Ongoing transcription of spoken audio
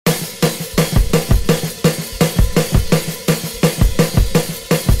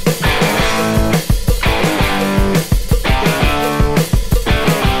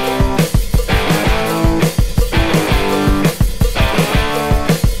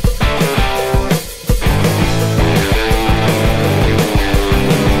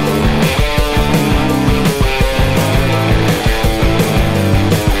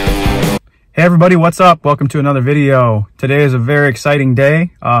Hey everybody, what's up? Welcome to another video. Today is a very exciting day.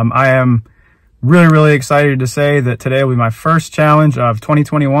 I am really excited to say that today will be my first challenge of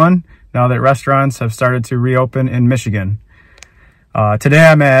 2021 now that restaurants have started to reopen in Michigan. Today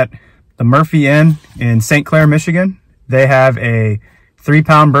I'm at the Murphy Inn in St. Clair, Michigan. They have a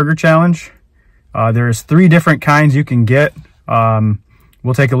 3-pound burger challenge. There's 3 different kinds you can get.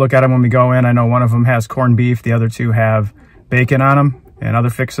 We'll take a look at them when we go in. I know one of them has corned beef, the other 2 have bacon on them and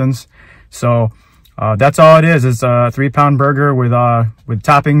other fixins. So that's all it is. It's a 3-pound burger with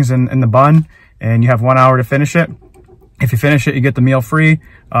toppings in the bun, and you have 1 hour to finish it. If you finish it, you get the meal free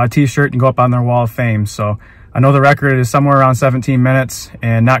t-shirt and go up on their wall of fame. So I know the record is somewhere around 17 minutes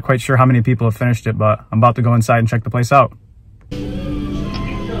and not quite sure how many people have finished it, but I'm about to go inside and check the place out. I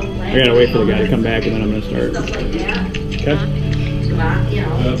gotta wait for the guy to come back and then I'm gonna start. Okay.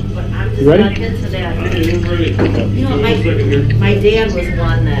 You ready? My dad was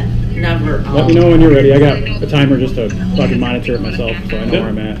one that never. Let me know when you're ready. I got a timer just to fucking monitor it myself, so I know where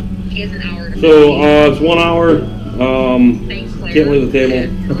I'm at. So it's 1 hour. Can't leave the table.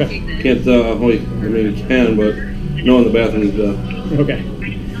 Okay. Can't. Well, I mean, you can, but no in the bathroom. Okay.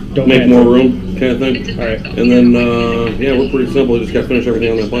 Don't make more room, kind of thing. All right. And then yeah, we're pretty simple. You just got to finish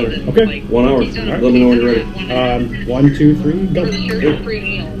everything on that platter. Okay. 1 hour. Right. Let me know when you're ready. 1, 2, 3, go.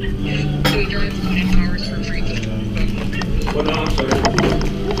 What now? Sorry.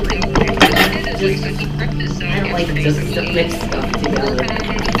 I don't like just to mix stuff together.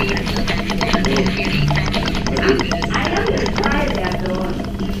 I'm gonna try that though.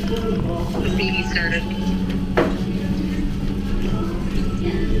 Baby started.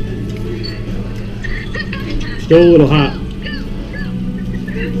 Still a little hot.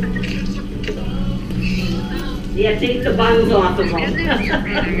 Yeah, take the buns off of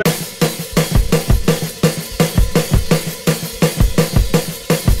them.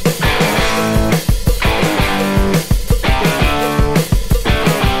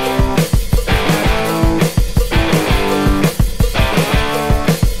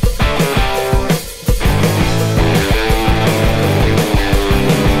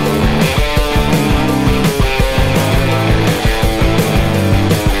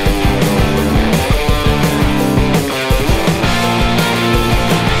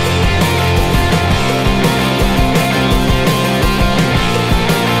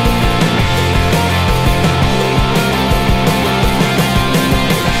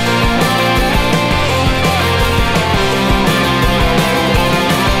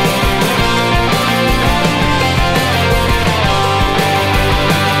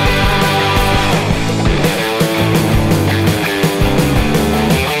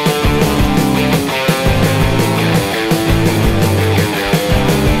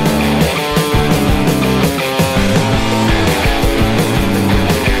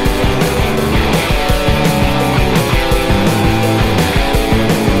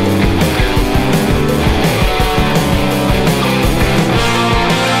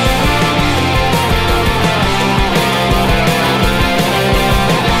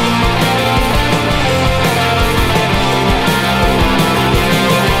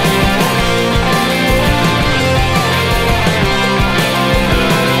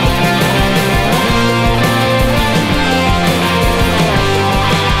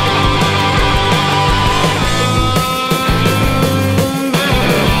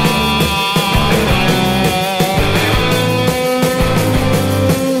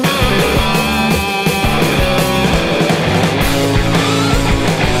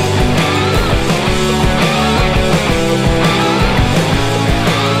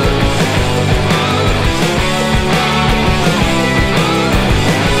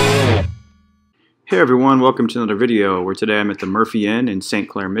 Hey everyone, welcome to another video where today I'm at the Murphy Inn in St.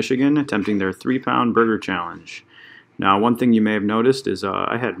 Clair, Michigan, attempting their 3-pound burger challenge. Now, one thing you may have noticed is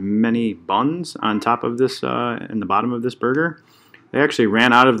I had many buns on top of this, in the bottom of this burger. They actually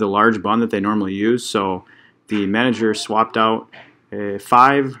ran out of the large bun that they normally use, so the manager swapped out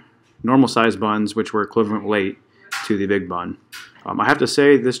 5 normal-sized buns, which were equivalent weight to the big bun. I have to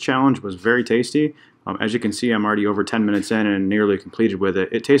say this challenge was very tasty. As you can see, I'm already over 10 minutes in and nearly completed with it.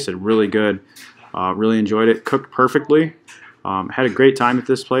 It tasted really good. Really enjoyed it. Cooked perfectly. Had a great time at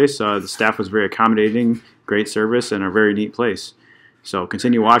this place. The staff was very accommodating, great service, and a very neat place. So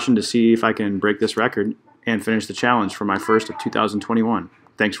continue watching to see if I can break this record and finish the challenge for my first of 2021.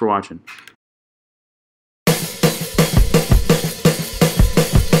 Thanks for watching.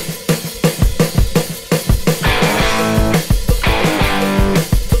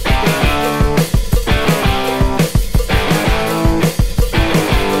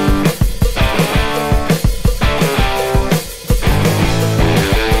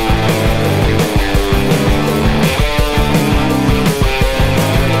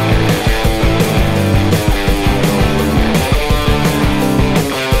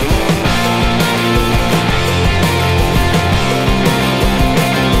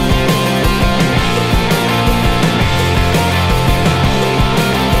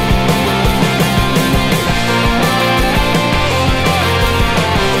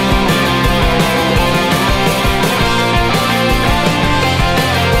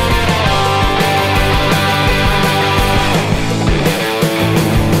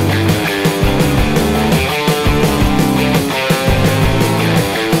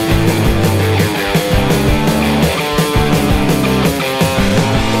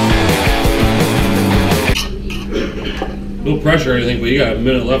 pressure or anything, but you got a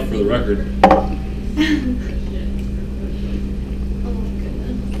minute left for the record.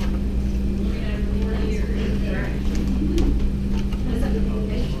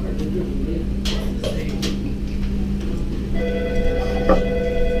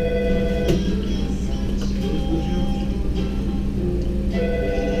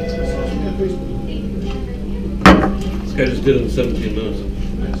 This guy just did it in 17 minutes.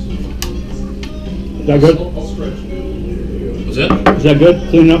 Is that good? Was that? Is that good?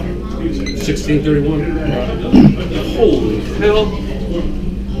 Clean enough? 16:31. Holy hell!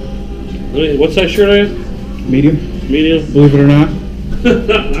 What size shirt are you? Medium? Medium? Believe it or not.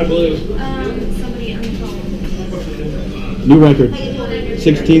 I believe. Somebody on the phone. New record.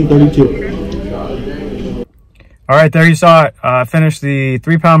 16:32. All right, there you saw it. Finished the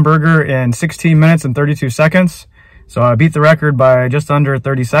 3-pound burger in 16 minutes and 32 seconds. So I beat the record by just under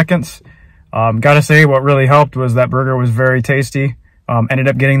 30 seconds. Gotta say, what really helped was that burger was very tasty. Ended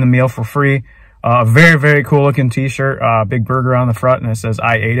up getting the meal for free. Very, very cool looking t-shirt. Big burger on the front, and it says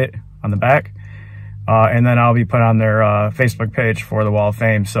 "I ate it" on the back. And then I'll be put on their Facebook page for the Wall of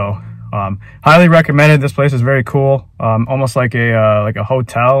Fame. So highly recommended. This place is very cool. Almost like a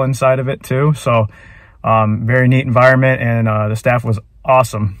hotel inside of it too. So very neat environment, and the staff was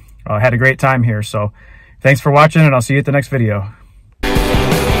awesome. Had a great time here. So thanks for watching, and I'll see you at the next video.